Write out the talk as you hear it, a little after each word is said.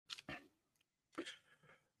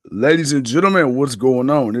Ladies and gentlemen, what's going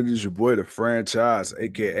on? It is your boy, the Franchise,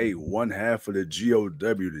 aka one half of the GOW,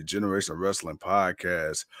 the Generation Wrestling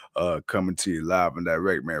Podcast, coming to you live and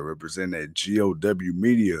direct, man, representing that GOW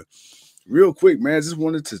media. Real quick, man, just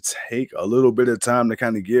wanted to take a little bit of time to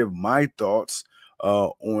kind of give my thoughts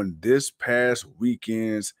on this past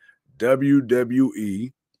weekend's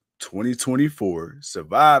WWE 2024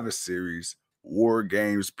 Survivor Series War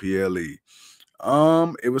Games PLE.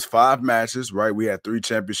 It was 5 matches, right? We had 3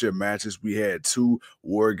 championship matches. We had 2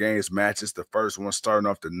 War Games matches. The first one starting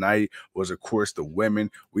off the night was, of course, the women.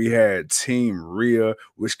 We had Team Rhea,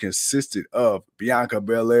 which consisted of Bianca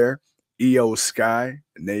Belair, Io Sky,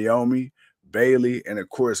 Naomi, Bailey, and of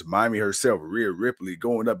course, Mimi herself, Rhea Ripley,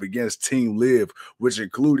 going up against Team Liv, which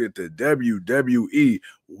included the WWE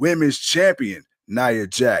Women's Champion, Nia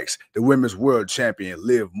Jax, the Women's World Champion,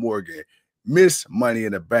 Liv Morgan, Miss Money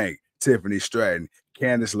in the Bank, Tiffany Stratton,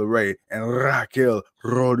 Candice LeRae, and Raquel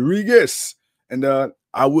Rodriguez. And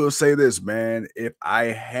I will say this, man, if I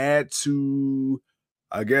had to,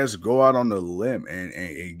 I guess, go out on the limb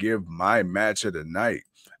and give my match of the night,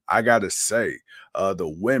 I got to say, the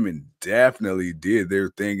women definitely did their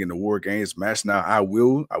thing in the War Games match. Now, I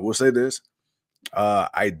will say this.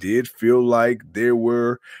 I did feel like there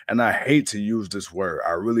were, and I hate to use this word.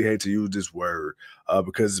 I really hate to use this word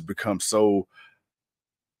because it's become so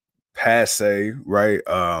passe, right?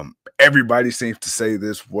 Everybody seems to say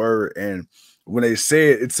this word, and when they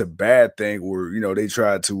say it, it's a bad thing. Where they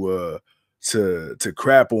try to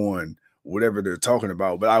crap on whatever they're talking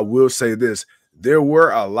about. But I will say this: there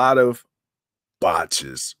were a lot of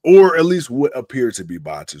botches, or at least what appeared to be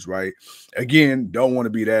botches. Right? Again, don't want to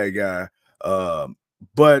be that guy,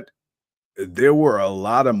 but there were a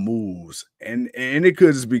lot of moves, and it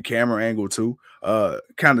could just be camera angle too,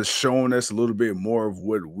 kind of showing us a little bit more of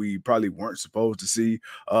what we probably weren't supposed to see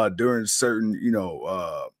during certain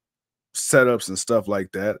setups and stuff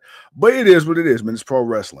like that. But it is what it is, man. It's pro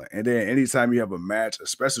wrestling. And then anytime you have a match, a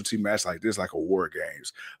specialty match like this, like a War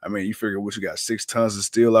Games, I mean, you figure what you got, 6 tons of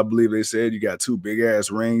steel, I believe they said. You got 2 big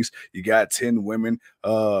ass rings, you got 10 women.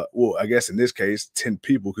 Well, I guess in this case, 10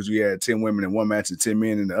 people, because you had 10 women in one match and 10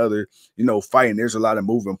 men in the other, fighting. There's a lot of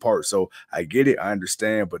moving parts. So I get it, I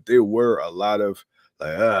understand, but there were a lot of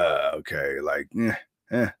like, okay, like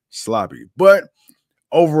sloppy. But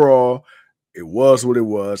overall, it was what it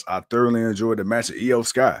was. I thoroughly enjoyed the match of Io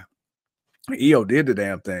Sky. Io did the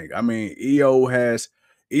damn thing. I mean, Io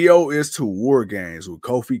is to War Games what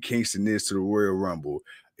Kofi Kingston is to the Royal Rumble,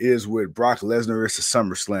 is what Brock Lesnar is to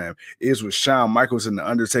SummerSlam, is what Shawn Michaels and The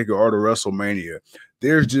Undertaker are to WrestleMania.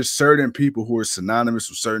 There's just certain people who are synonymous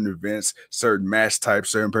with certain events, certain match types,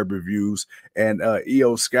 certain pay-per-views, and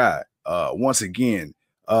Io Sky, once again,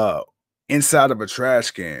 inside of a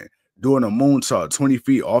trash can, doing a moonsault 20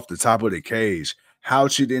 feet off the top of the cage. How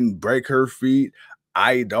she didn't break her feet,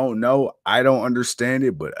 I don't know. I don't understand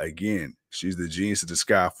it. But again, she's the genius of the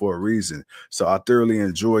sky for a reason. So I thoroughly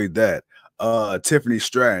enjoyed that. Tiffany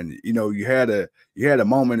Stratton, you had a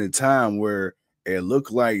moment in time where it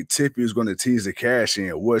looked like Tiffany was going to tease the cash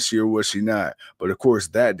in. Was she or was she not? But of course,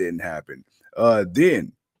 that didn't happen.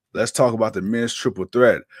 Then let's talk about the men's triple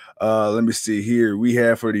threat. Let me see here. We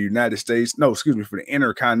have for the United States, no, excuse me, for the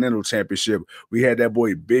Intercontinental Championship, we had that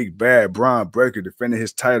boy Big Bad Braun Breaker defending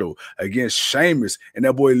his title against Sheamus and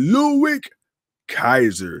that boy LUDWIG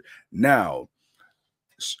KAISER. Now,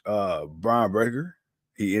 Braun Breaker,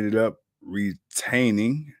 he ended up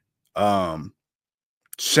retaining.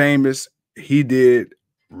 Sheamus, he did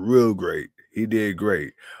real great. He did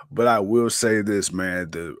great. But I will say this,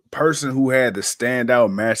 man, the person who had the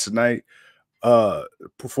standout match tonight,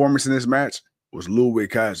 performance in this match was LUDWIG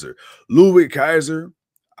KAISER. LUDWIG KAISER,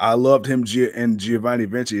 I loved him and Giovanni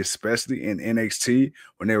Vinci, especially in NXT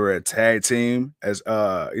when they were a tag team as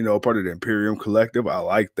part of the Imperium Collective. I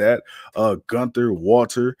like that. Gunther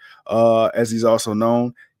Walter, as he's also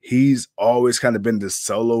known, he's always kind of been the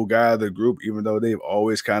solo guy of the group, even though they've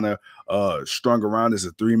always kind of strung around as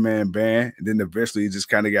a 3-man band. And then eventually he just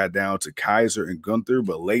kind of got down to KAISER and Gunther.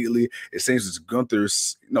 But lately, it seems as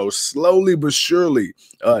Gunther's, slowly but surely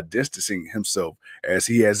distancing himself as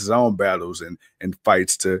he has his own battles and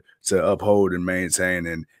fights to uphold and maintain.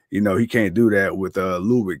 And, he can't do that with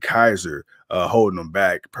LUDWIG KAISER holding him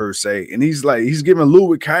back per se. And he's giving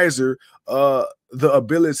LUDWIG KAISER the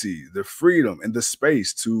ability, the freedom, and the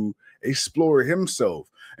space to explore himself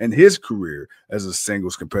and his career as a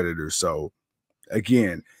singles competitor. So,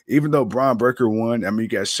 again, even though Braun Breaker won, I mean, you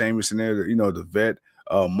got Sheamus in there, the vet,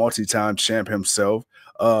 multi-time champ himself,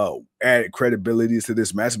 added credibility to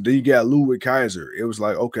this match. But then you got LUDWIG KAISER. It was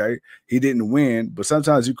like, okay, he didn't win, but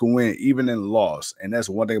sometimes you can win even in loss. And that's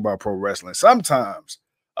one thing about pro wrestling. Sometimes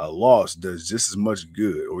A loss does just as much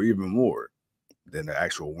good or even more than the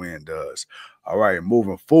actual win does. All right,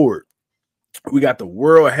 moving forward, we got the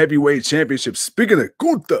World Heavyweight Championship. Speaking of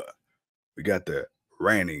Gunther, we got the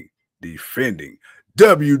reigning, defending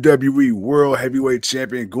WWE World Heavyweight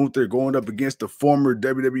Champion Gunther going up against the former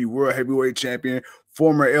WWE World Heavyweight Champion,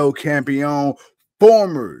 former El Campeon,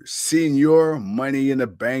 former Senior Money in the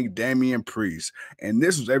Bank Damian Priest. And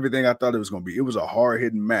this was everything I thought it was going to be. It was a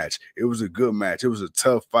hard-hitting match. It was a good match. It was a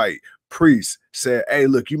tough fight. Priest said, hey,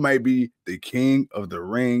 look, you might be the king of the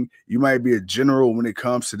ring. You might be a general when it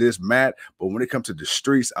comes to this mat, but when it comes to the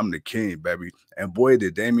streets, I'm the king, baby. And boy,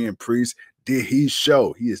 did Damian Priest, did he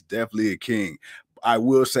show. He is definitely a king. I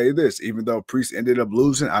will say this, even though Priest ended up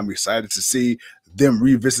losing, I'm excited to see them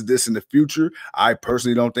revisit this in the future. I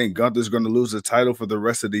personally don't think Gunther's going to lose the title for the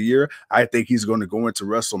rest of the year. I think he's going to go into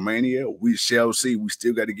WrestleMania. We shall see. We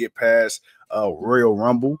still got to get past Royal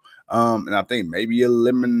Rumble. And I think maybe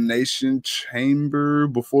Elimination Chamber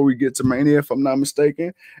before we get to Mania, if I'm not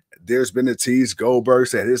mistaken. There's been a tease. Goldberg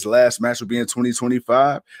said his last match will be in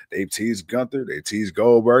 2025. They've teased Gunther. They teased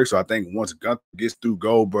Goldberg. So I think once Gunther gets through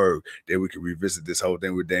Goldberg, then we can revisit this whole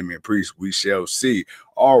thing with Damian Priest. We shall see.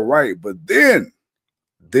 All right. But then.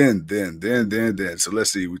 So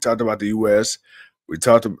let's see. We talked about the U.S. We didn't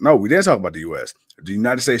talk about the U.S. The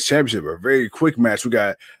United States Championship, a very quick match. We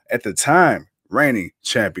got, at the time, reigning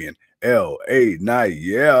champion L.A. Knight,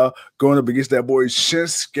 going up against that boy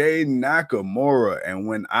Shinsuke Nakamura. And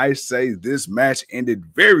when I say this match ended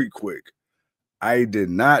very quick, I did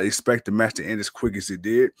not expect the match to end as quick as it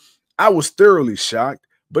did. I was thoroughly shocked,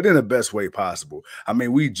 but in the best way possible. I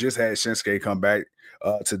mean, we just had Shinsuke come back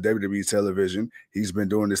to WWE television. He's been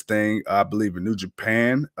doing this thing, I believe, in New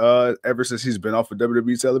Japan ever since he's been off of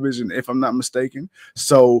WWE television, if I'm not mistaken.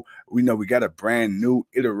 So we know we got a brand new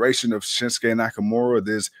iteration of Shinsuke Nakamura,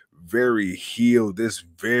 this very heel, this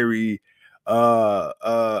very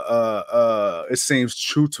it seems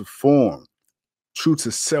true to form, true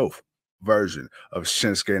to self version of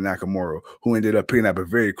Shinsuke Nakamura, who ended up picking up a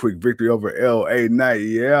very quick victory over L.A. Knight,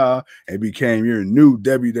 and became your new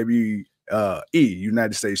WWE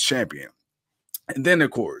United States champion. And then,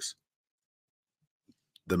 of course,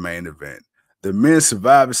 the main event, the Men's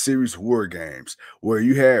Survivor Series War Games, where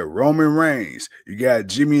you had Roman Reigns, you got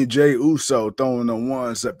Jimmy and Jay Uso throwing the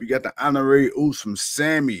ones up, you got the honorary Uso from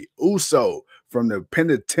Sammy Uso from the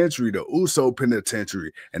penitentiary, the Uso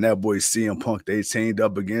penitentiary, and that boy CM Punk, they teamed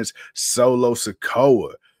up against Solo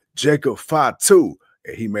Sikoa, Jacob Fatu,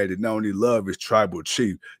 and he made it known he loved his tribal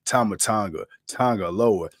chief, Tama Tonga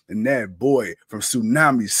Loa, and that boy from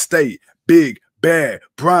Tsunami State, Big Bad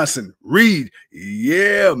Bronson Reed.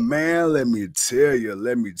 Yeah, man, let me tell you.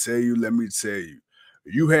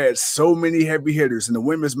 You had so many heavy hitters, and the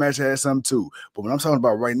women's match had some too. But what I'm talking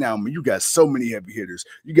about right now, man, you got so many heavy hitters.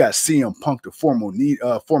 You got CM Punk, the former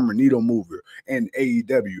needle mover in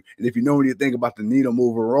AEW. And if you know anything about the needle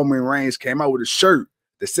mover, Roman Reigns came out with a shirt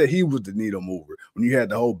that said he was the needle mover when you had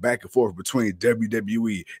the whole back and forth between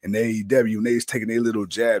WWE and AEW, and they was taking their little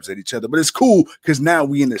jabs at each other. But it's cool because now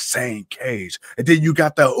we in the same cage. And then you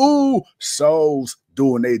got the Souls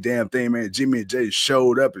doing their damn thing, man. Jimmy and Jay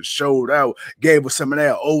showed up and showed out, gave us some of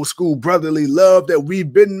that old school brotherly love that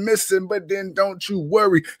we've been missing. But then don't you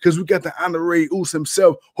worry, because we got the honorary Uso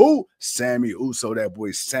himself. Who? Sammy Uso, that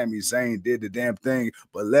boy Sami Zayn did the damn thing.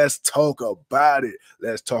 But let's talk about it.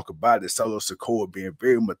 Solo Sikoa being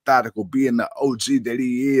very methodical, being the OG that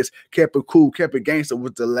he is, kept it cool, kept it gangster,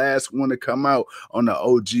 was the last one to come out on the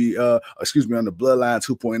on the Bloodline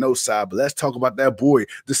 2.0 side. But let's talk about that boy,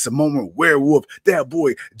 the Samoan werewolf, that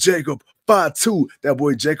boy Jacob Fatu. That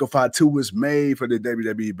boy Jacob Fatu was made for the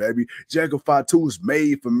WWE, baby. Jacob Fatu was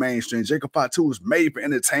made for mainstream. Jacob Fatu was made for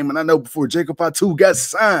entertainment. I know before Jacob Fatu got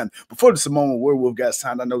signed, before the Samoan werewolf got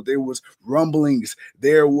signed, I know there was rumblings,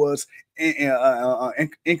 there was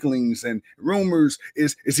inklings and rumors.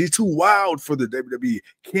 Is he too wild for the WWE?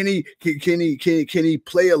 Can he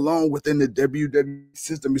play along within the WWE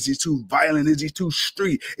system? Is he too violent? Is he too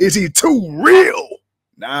street? Is he too real?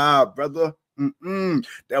 Nah, brother.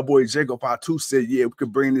 That boy Jacob Fatu said, yeah, we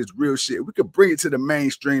could bring this real shit. We could bring it to the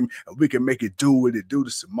mainstream and we can make it do what it do.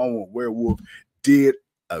 The Samoan werewolf did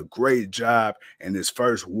a great job in his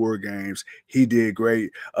first War Games. He did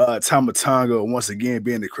great. Tama Tonga, once again,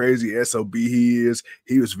 being the crazy SOB he is,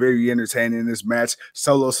 he was very entertaining in this match.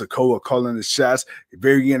 Solo Sikoa calling the shots,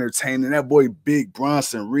 very entertaining. That boy Big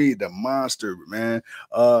Bronson Reed, the monster, man.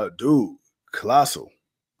 Dude, colossal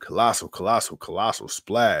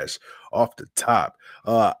splash off the top.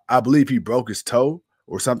 I believe he broke his toe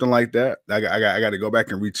or something like that. I got to go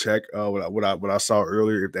back and recheck what I saw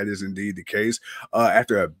earlier, if that is indeed the case.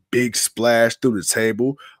 After a big splash through the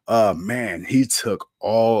table, man, he took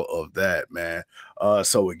all of that, man.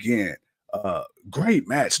 So again, great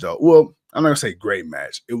match though. Well, I'm not gonna say great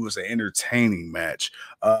match. It was an entertaining match.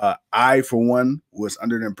 I, for one, was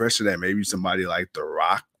under the impression that maybe somebody like The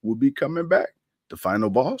Rock would be coming back, the final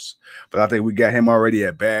boss. But I think we got him already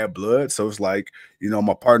at Bad Blood. So it's like, you know,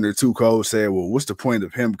 my partner Too Cold said, well, what's the point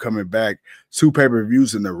of him coming back 2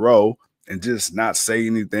 pay-per-views in a row and just not say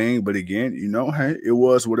anything? But again, you know, hey, it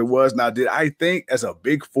was what it was. Now, did I think as a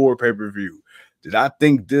big 4 pay-per-view, did I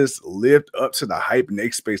think this lived up to the hype and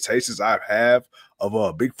expectations I have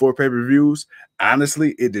of big 4 pay-per-views?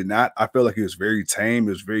 Honestly, it did not. I feel like it was very tame.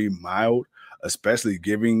 It was very mild, especially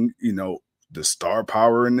giving, you know, the star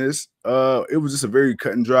power in this. It was just a very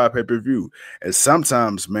cut and dry pay-per-view. And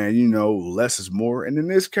sometimes, man, you know, less is more. And in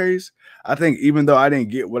this case, I think even though I didn't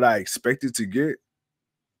get what I expected to get,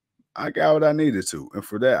 I got what I needed to. And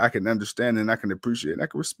for that, I can understand and I can appreciate and I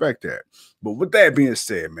can respect that. But with that being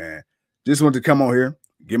said, man, just wanted to come on here,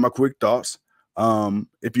 give my quick thoughts.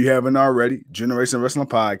 If you haven't already, Generation Wrestling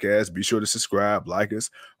Podcast, be sure to subscribe, like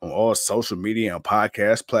us on all social media and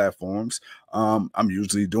podcast platforms. I'm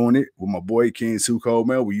usually doing it with my boy King Too Cold,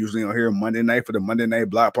 man. We usually on here Monday night for the Monday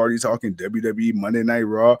Night Block Party, talking WWE, Monday Night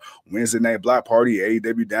Raw, Wednesday Night Block Party,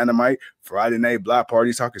 AEW Dynamite, Friday Night Block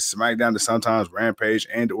Party, talking SmackDown to sometimes Rampage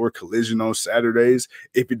and or Collision on Saturdays,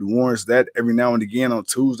 if it warrants that. Every now and again on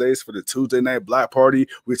Tuesdays for the Tuesday Night Block Party,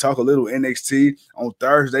 we talk a little NXT. On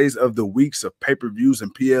Thursdays of the weeks of pay-per-views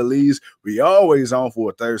and PLEs, we always on for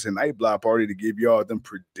a Thursday Night Block Party to give y'all them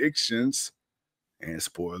predictions and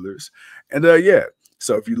spoilers. And yeah,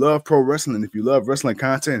 so if you love pro wrestling, if you love wrestling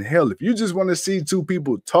content, hell, if you just want to see 2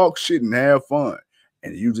 people talk shit and have fun,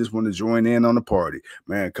 and you just want to join in on the party,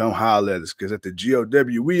 man, come holler at us, because at the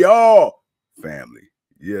GOW, we all family.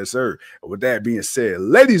 Yes, sir. And with that being said,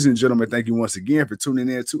 ladies and gentlemen, thank you once again for tuning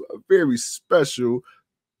in to a very special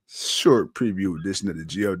short preview edition of the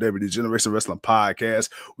GOW, the Generation Wrestling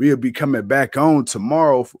Podcast. We'll be coming back on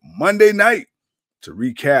tomorrow, Monday night, to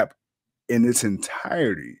recap in its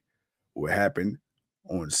entirety what happened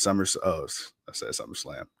on SummerSlam.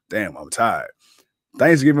 Damn, I'm tired.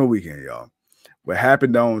 Thanksgiving weekend, y'all. What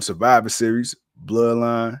happened on Survivor Series,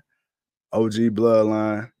 Bloodline, OG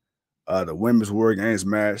Bloodline, the Women's Wargames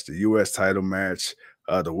match, the U.S. title match,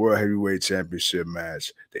 the World Heavyweight Championship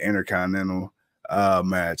match, the Intercontinental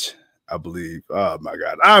match, I believe. Oh my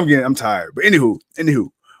God, I'm tired. But anywho,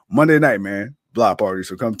 Monday night, man, block party.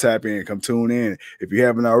 So come tap in, come tune in. If you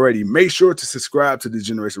haven't already, make sure to subscribe to the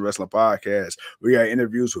Generation Wrestling Podcast. We got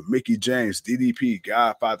interviews with Mickey James, DDP,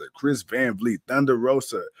 Godfather, Chris Van Vliet, Thunder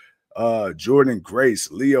Rosa, Jordan Grace,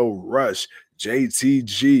 Leo Rush,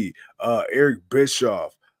 JTG, Eric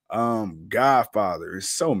Bischoff, Godfather. There's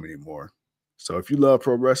so many more. So if you love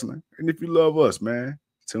pro wrestling and if you love us, man,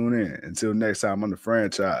 tune in. Until next time on the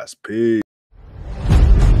Franchise. Peace.